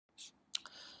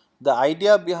The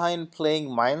idea behind playing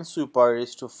Minesweeper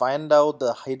is to find out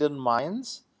the hidden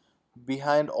mines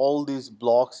behind all these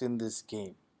blocks in this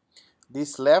game.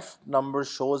 This left number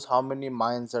shows how many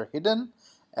mines are hidden,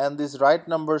 and this right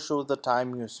number shows the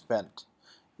time you spent.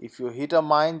 If you hit a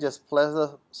mine, just press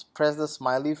the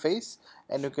smiley face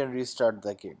and you can restart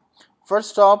the game.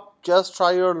 First off, just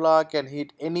try your luck and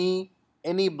hit any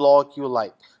block you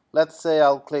like. Let's say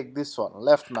I'll click this one,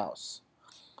 left mouse.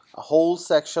 A whole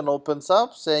section opens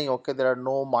up saying, okay, there are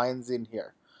no mines in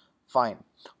here. Fine.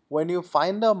 When you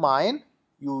find a mine,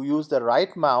 you use the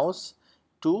right mouse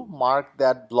to mark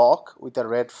that block with a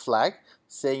red flag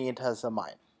saying it has a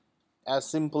mine. As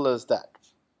simple as that.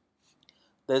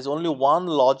 There is only one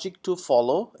logic to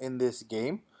follow in this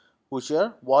game, which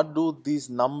are what do these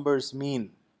numbers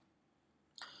mean?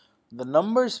 The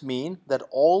numbers mean that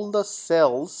all the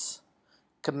cells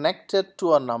connected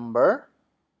to a number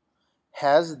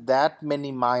has that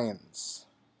many mines.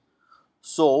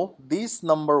 So this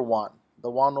number 1, the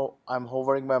one I'm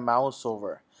hovering my mouse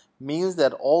over, means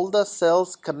that all the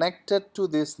cells connected to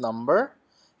this number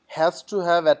has to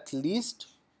have at least,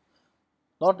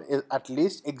 not at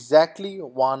least, exactly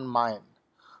one mine.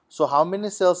 So how many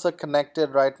cells are connected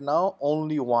right now?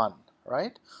 Only one,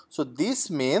 right? So this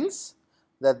means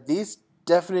that this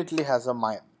definitely has a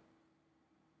mine.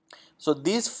 So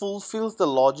this fulfills the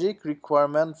logic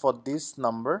requirement for this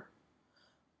number.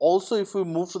 Also, if we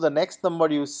move to the next number,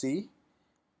 you see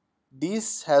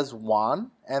this has 1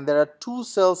 and there are 2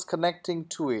 cells connecting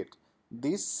to it,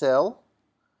 this cell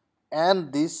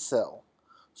and this cell.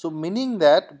 So meaning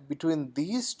that between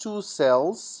these 2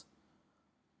 cells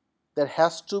there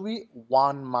has to be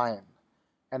one mine,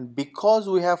 and because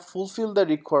we have fulfilled the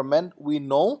requirement, we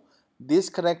know this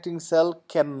connecting cell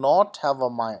cannot have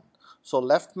a mine. So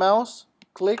left mouse,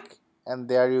 click, and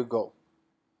there you go.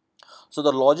 So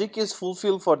the logic is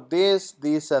fulfilled for this,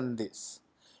 this and this.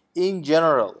 In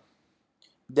general,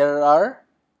 there are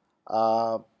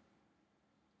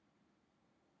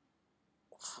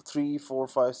 3, 4,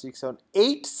 5, 6, 7,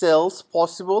 8 cells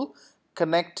possible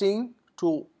connecting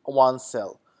to one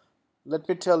cell. Let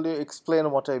me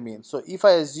explain what I mean. So if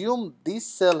I assume this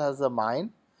cell has a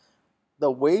mine,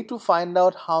 the way to find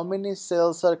out how many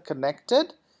cells are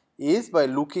connected is by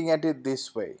looking at it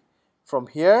this way. From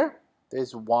here, there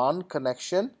is 1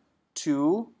 connection,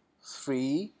 2,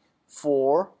 3,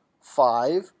 4,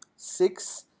 5,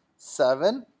 6,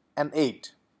 7, and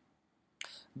 8.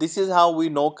 This is how we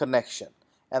know connection.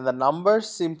 And the numbers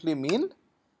simply mean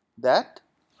that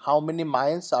how many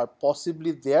mines are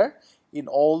possibly there in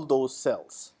all those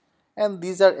cells. And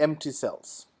these are empty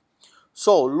cells.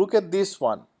 So look at this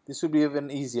one. This will be even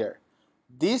easier.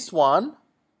 This one,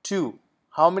 2.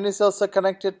 How many cells are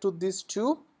connected to these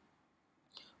 2?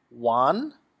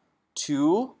 1,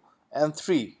 2, and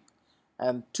 3.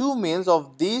 And 2 means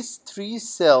of these 3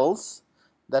 cells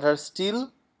that are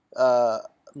still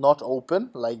not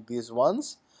open, like these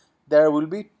ones, there will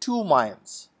be 2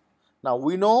 mines. Now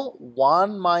we know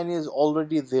 1 mine is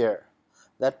already there.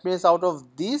 That means out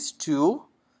of these 2,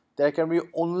 there can be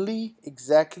only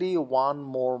exactly 1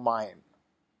 more mine.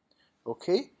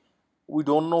 Okay, we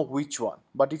don't know which one.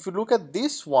 But if you look at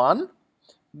this one,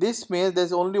 this means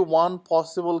there's only one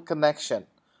possible connection,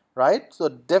 right? So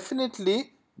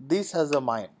definitely this has a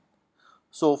mine.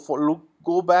 So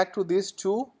go back to these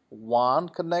 2, 1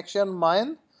 connection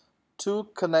mine, 2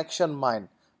 connection mine.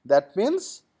 That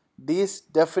means this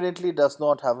definitely does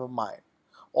not have a mine.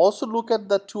 Also look at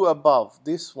the 2 above,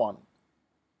 this one,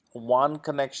 1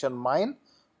 connection mine,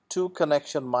 2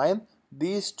 connection mine.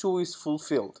 These 2 is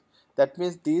fulfilled. That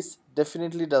means this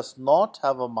definitely does not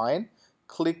have a mine.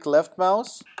 Click left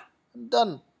mouse,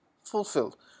 done,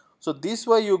 fulfilled. So this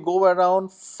way you go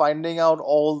around finding out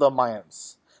all the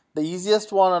mines. The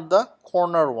easiest one are the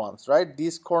corner ones, right?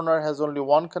 This corner has only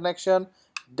 1 connection,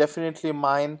 definitely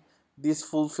mine. This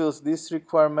fulfills this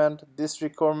requirement,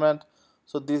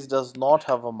 so this does not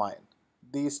have a mine.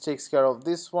 This takes care of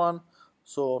this one,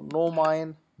 so no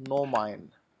mine, no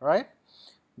mine, right?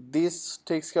 This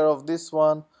takes care of this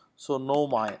one, so no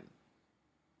mine.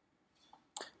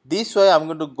 This way I'm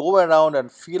going to go around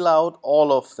and fill out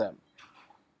all of them.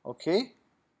 Okay,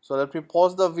 so let me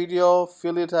pause the video,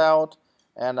 fill it out,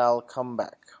 and I'll come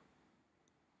back.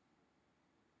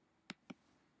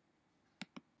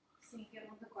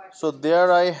 So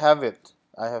there I have it.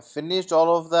 I have finished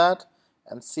all of that,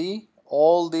 and see,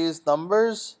 all these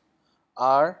numbers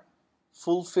are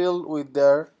fulfilled with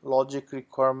their logic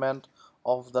requirement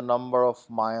of the number of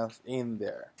mines in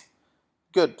there.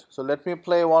 Good. So let me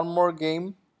play one more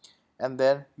game and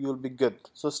then you'll be good.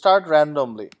 So start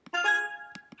randomly.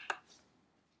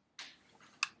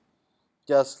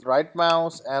 Just right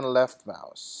mouse and left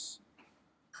mouse.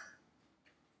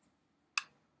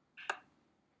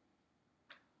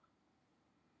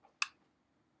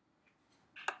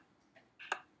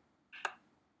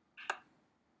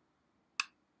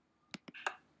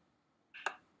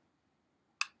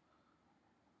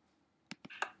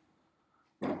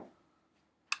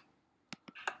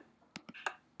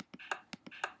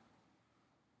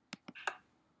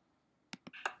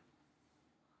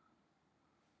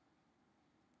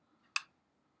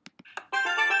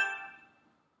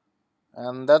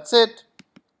 And that's it.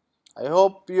 I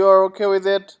hope you are okay with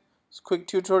it. It's a quick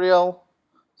tutorial.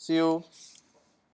 See you.